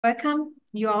Welcome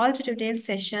you all to today's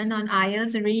session on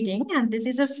IELTS reading, and this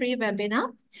is a free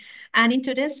webinar. And in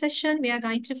today's session, we are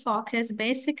going to focus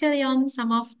basically on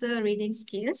some of the reading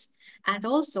skills and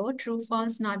also true,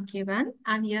 false, not given,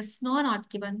 and yes, no, not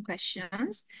given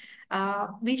questions,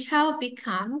 which have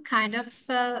become kind of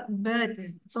a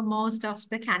burden for most of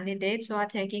the candidates who are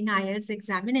taking IELTS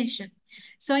examination.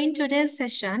 So in today's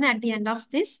session, at the end of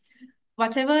this,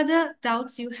 whatever the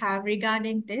doubts you have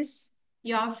regarding this,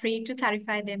 you are free to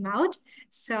clarify them out.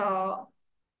 So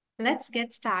let's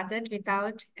get started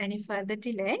without any further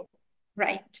delay.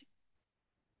 Right.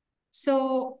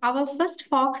 So our first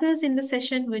focus in the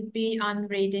session would be on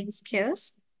reading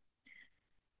skills.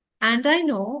 And I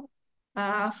know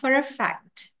for a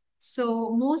fact, so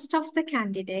most of the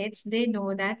candidates, they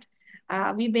know that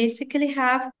we basically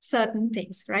have certain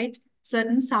things, right?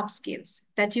 Certain sub skills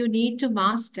that you need to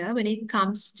master when it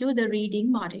comes to the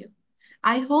reading module.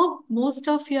 I hope most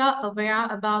of you are aware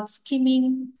about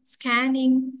skimming,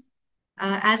 scanning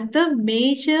as the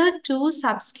major two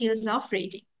sub skills of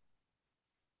reading.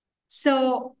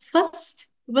 So first,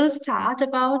 we'll start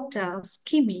about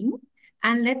skimming,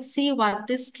 and let's see what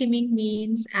this skimming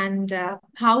means and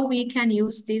how we can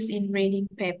use this in reading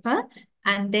paper,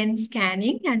 and then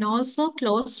scanning and also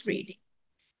close reading.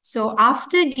 So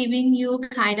after giving you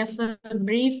kind of a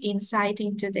brief insight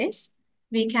into this,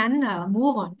 we can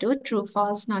move on to true,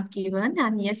 false, not given,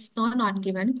 and yes, no, not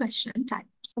given question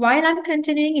types. While I'm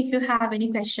continuing, if you have any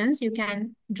questions, you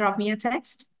can drop me a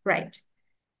text. Right.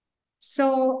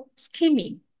 So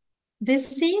skimming.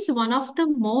 This is one of the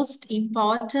most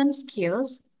important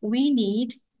skills we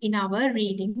need in our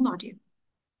reading module.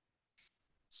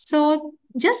 So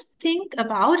just think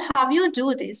about how you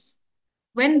do this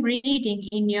when reading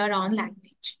in your own language.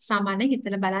 සාමාන්‍යයෙන්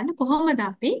හිතලා බලන්න කොහොමද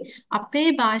අපි අපේ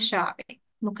භාෂාවෙන්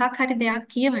මොකක් හරි දෙයක්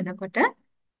කියවනකොට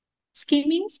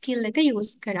skimming skill එක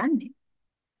use කරන්නේ.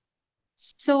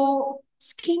 So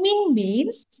skimming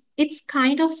means it's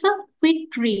kind of a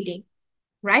quick reading,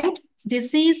 right?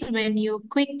 This is when you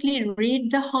quickly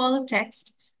read the whole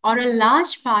text or a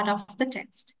large part of the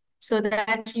text so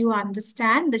that you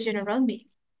understand the general meaning.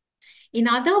 In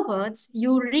other words,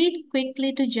 you read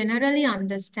quickly to generally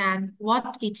understand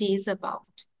what it is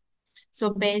about.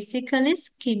 So basically,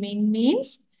 skimming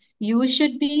means you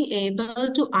should be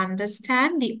able to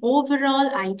understand the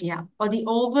overall idea or the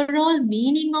overall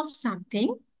meaning of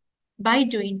something by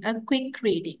doing a quick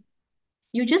reading.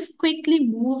 You just quickly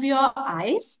move your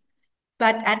eyes,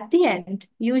 but at the end,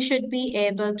 you should be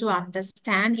able to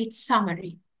understand its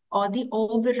summary or the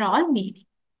overall meaning.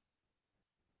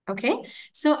 Okay,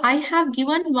 so I have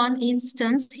given one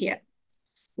instance here.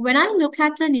 When I look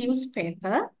at a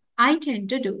newspaper, I tend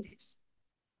to do this.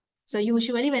 So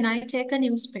usually when I take a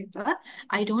newspaper,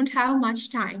 I don't have much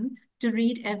time to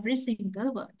read every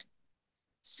single word.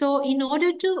 So in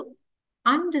order to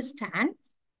understand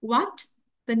what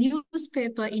the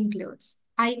newspaper includes,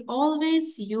 I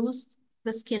always use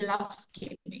the skill of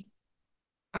skimming.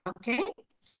 Okay.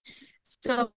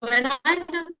 So when I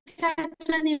look at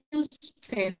a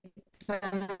newspaper,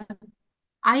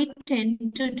 I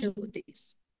tend to do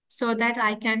this so that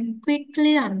I can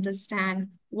quickly understand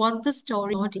what the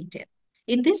story in more detail.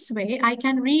 In this way, I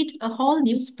can read a whole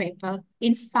newspaper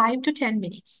in 5 to 10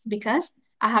 minutes because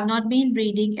I have not been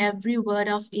reading every word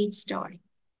of each story,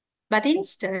 but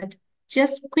instead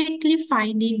just quickly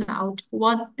finding out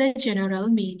what the general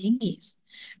meaning is.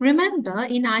 Remember,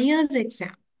 in IELTS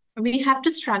exam, we have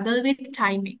to struggle with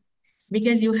timing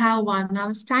because you have 1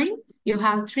 hour's time, you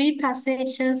have 3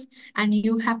 passages, and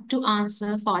you have to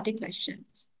answer 40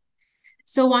 questions.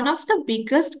 So one of the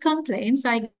biggest complaints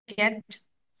I get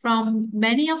from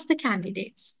many of the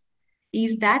candidates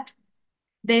is that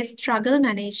they struggle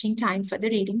managing time for the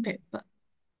reading paper.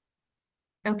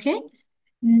 Okay?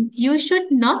 You should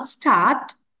not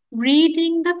start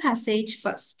reading the passage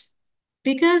first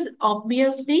because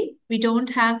obviously we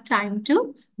don't have time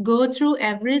to go through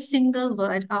every single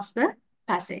word of the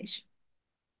passage.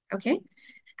 Okay?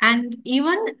 And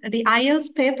even the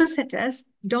IELTS paper setters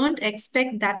don't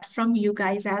expect that from you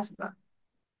guys as well.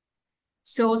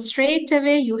 So straight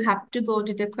away, you have to go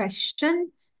to the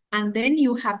question and then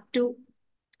you have to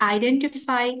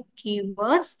identify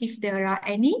keywords if there are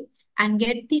any and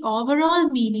get the overall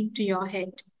meaning to your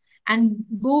head and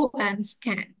go and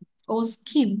scan or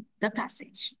skim the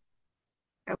passage.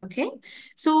 Okay,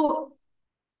 so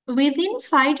within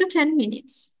 5 to 10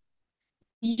 minutes,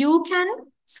 you can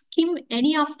skim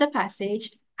any of the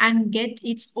passage and get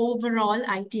its overall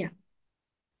idea.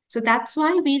 So that's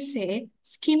why we say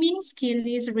skimming skill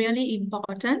is really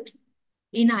important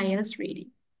in IELTS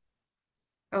reading.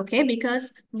 Okay,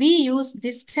 because we use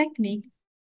this technique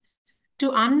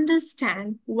to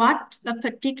understand what a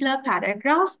particular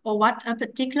paragraph or what a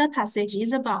particular passage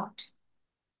is about.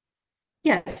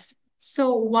 Yes,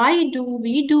 so why do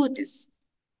we do this?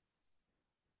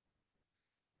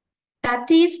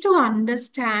 That is to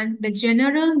understand the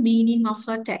general meaning of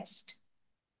a text.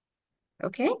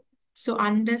 Okay? So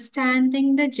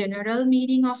understanding the general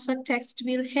meaning of a text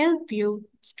will help you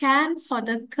scan for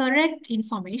the correct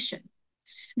information.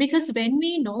 Because when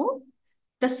we know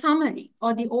the summary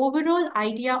or the overall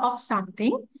idea of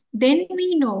something, then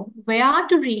we know where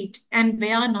to read and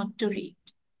where not to read.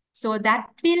 So that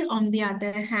will, on the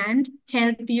other hand,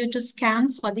 help you to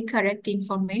scan for the correct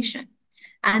information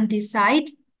and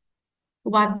decide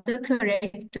what the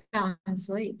correct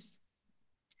answer is.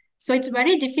 So it's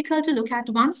very difficult to look at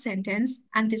one sentence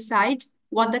and decide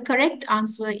what the correct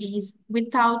answer is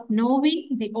without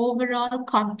knowing the overall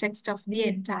context of the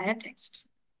entire text.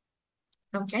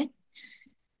 Okay?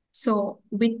 So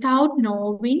without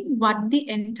knowing what the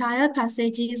entire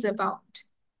passage is about,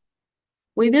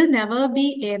 we will never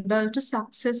be able to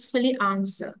successfully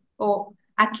answer or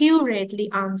accurately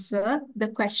answer the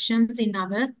questions in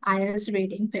our IELTS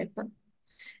reading paper.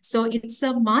 So it's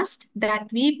a must that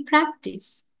we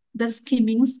practice the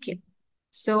skimming skill.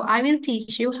 So I will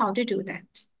teach you how to do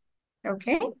that.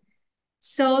 Okay?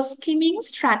 So skimming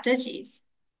strategies.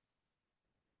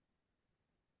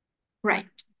 Right.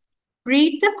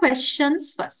 Read the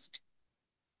questions first.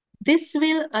 This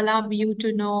will allow you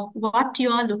to know what you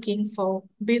are looking for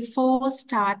before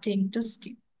starting to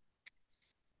skim.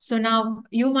 So now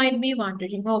you might be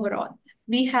wondering overall,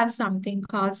 we have something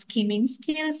called skimming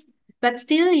skills, but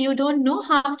still you don't know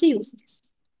how to use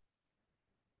this.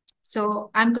 So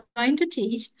I'm going to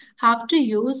teach how to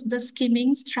use the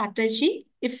skimming strategy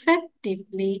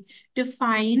effectively to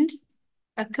find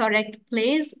a correct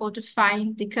place or to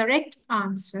find the correct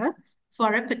answer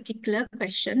for a particular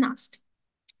question asked.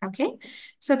 Okay,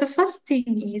 so the first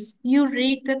thing is you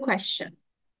read the question.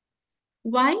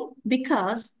 Why?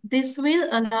 Because this will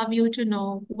allow you to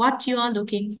know what you are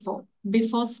looking for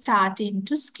before starting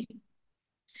to skim.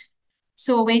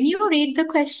 So when you read the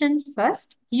question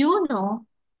first, you know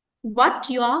what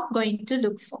you are going to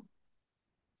look for.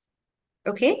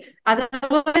 Okay,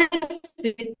 otherwise,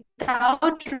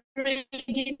 without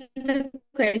reading the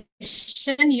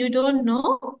question, you don't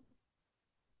know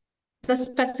the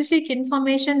specific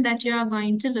information that you are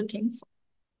going to looking for.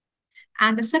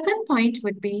 And the second point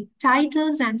would be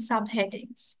titles and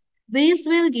subheadings. These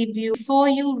will give you before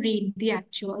you read the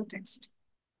actual text.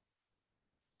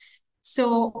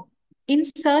 So in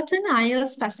certain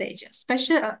IELTS passages,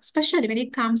 especially when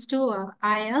it comes to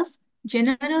IELTS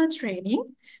general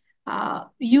training,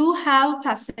 you have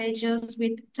passages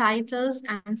with titles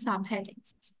and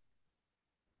subheadings.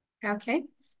 Okay.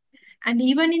 And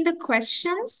even in the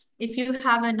questions, if you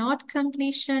have a note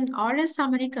completion or a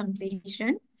summary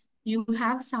completion, you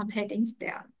have subheadings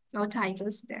there or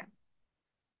titles there.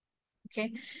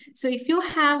 Okay. So if you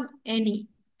have any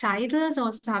titles or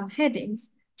subheadings,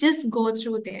 just go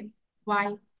through them.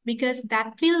 Why? Because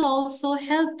that will also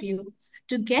help you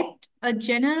to get a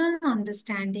general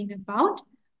understanding about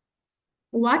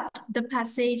what the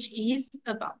passage is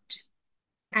about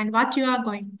and what you are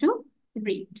going to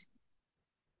read.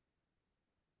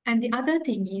 And the other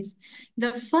thing is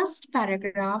the first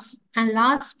paragraph and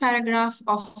last paragraph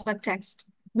of a text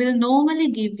will normally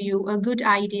give you a good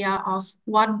idea of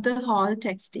what the whole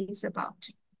text is about.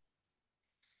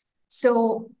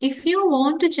 So if you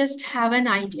want to just have an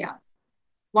idea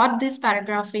what this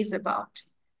paragraph is about,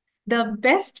 the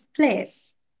best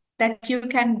place that you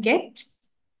can get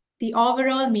the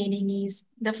overall meaning is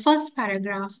the first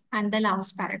paragraph and the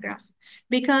last paragraph,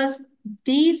 because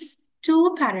these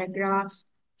two paragraphs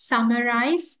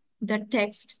summarize the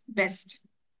text best,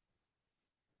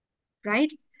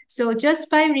 right? So just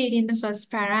by reading the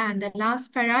first para and the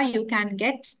last para, you can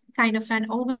get kind of an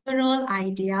overall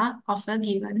idea of a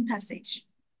given passage.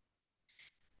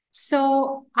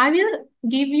 So I will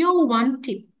give you one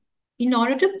tip in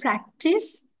order to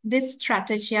practice this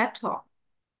strategy at home.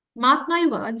 Mark my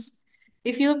words,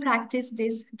 if you practice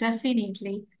this,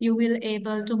 definitely you will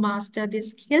able to master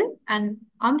this skill. And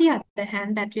on the other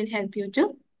hand, that will help you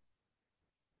to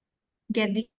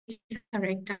get the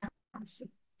correct answer.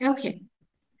 Okay.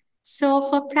 So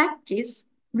for practice,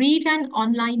 read an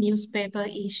online newspaper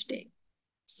each day.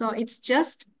 So it's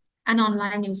just an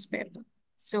online newspaper.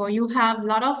 So you have a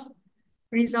lot of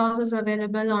resources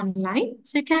available online.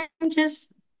 So you can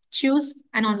just choose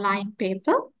an online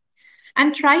paper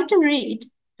and try to read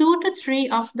 2 to 3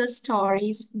 of the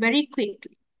stories very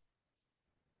quickly.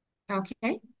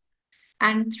 Okay.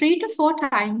 And 3 to 4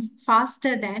 times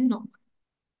faster than normal.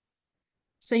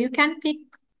 So you can pick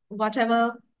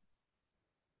whatever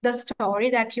the story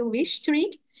that you wish to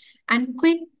read and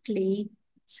quickly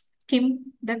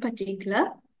skim the particular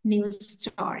news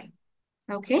story.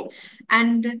 Okay,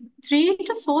 and 3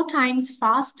 to 4 times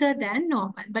faster than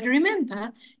normal. But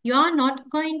remember, you are not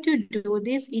going to do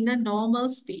this in a normal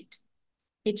speed.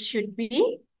 It should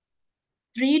be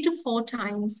 3 to 4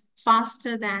 times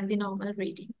faster than the normal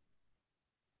reading.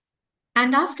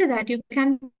 And after that, you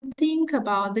can think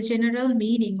about the general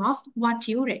meaning of what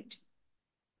you read.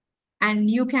 And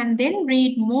you can then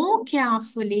read more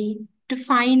carefully to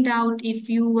find out if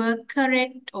you were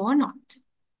correct or not,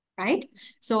 right?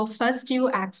 So first you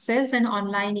access an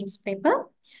online newspaper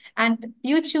and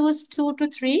you choose 2 to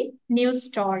 3 news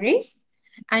stories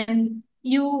and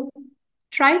you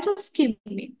try to skim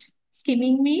it.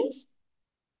 Skimming means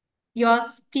your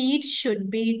speed should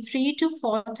be 3 to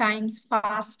 4 times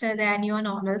faster than your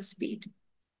normal speed.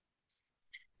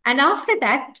 And after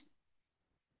that,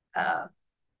 uh,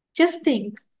 just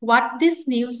think what this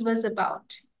news was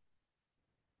about.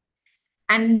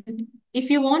 And if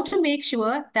you want to make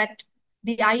sure that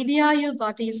the idea you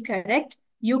got is correct,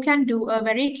 you can do a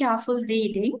very careful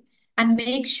reading and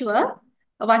make sure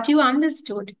what you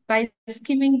understood by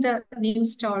skimming the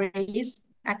news story is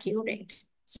accurate.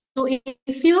 So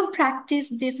if you practice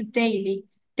this daily,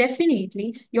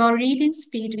 definitely your reading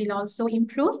speed will also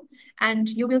improve and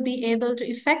you will be able to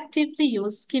effectively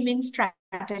use skimming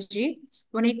strategy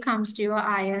when it comes to your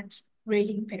IELTS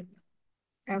reading paper.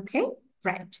 Okay,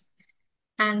 right.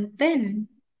 And then,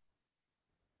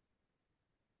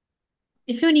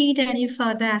 if you need any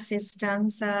further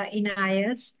assistance in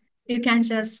IELTS, you can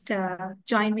just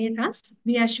join with us.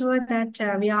 We are sure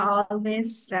that we are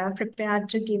always prepared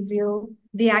to give you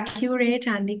the accurate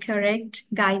and the correct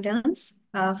guidance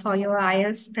for your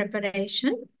IELTS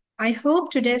preparation. I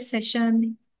hope today's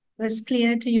session was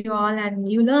clear to you all and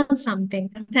you learned something.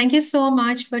 Thank you so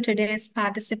much for today's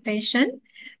participation.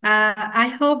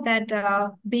 I hope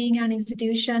that being an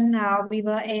institution, we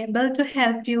were able to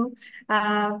help you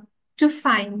to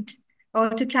find or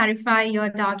to clarify your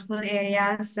doubtful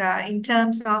areas in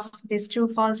terms of this true,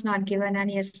 false, not given,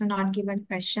 and yes, not given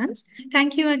questions.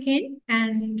 Thank you again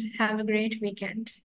and have a great weekend.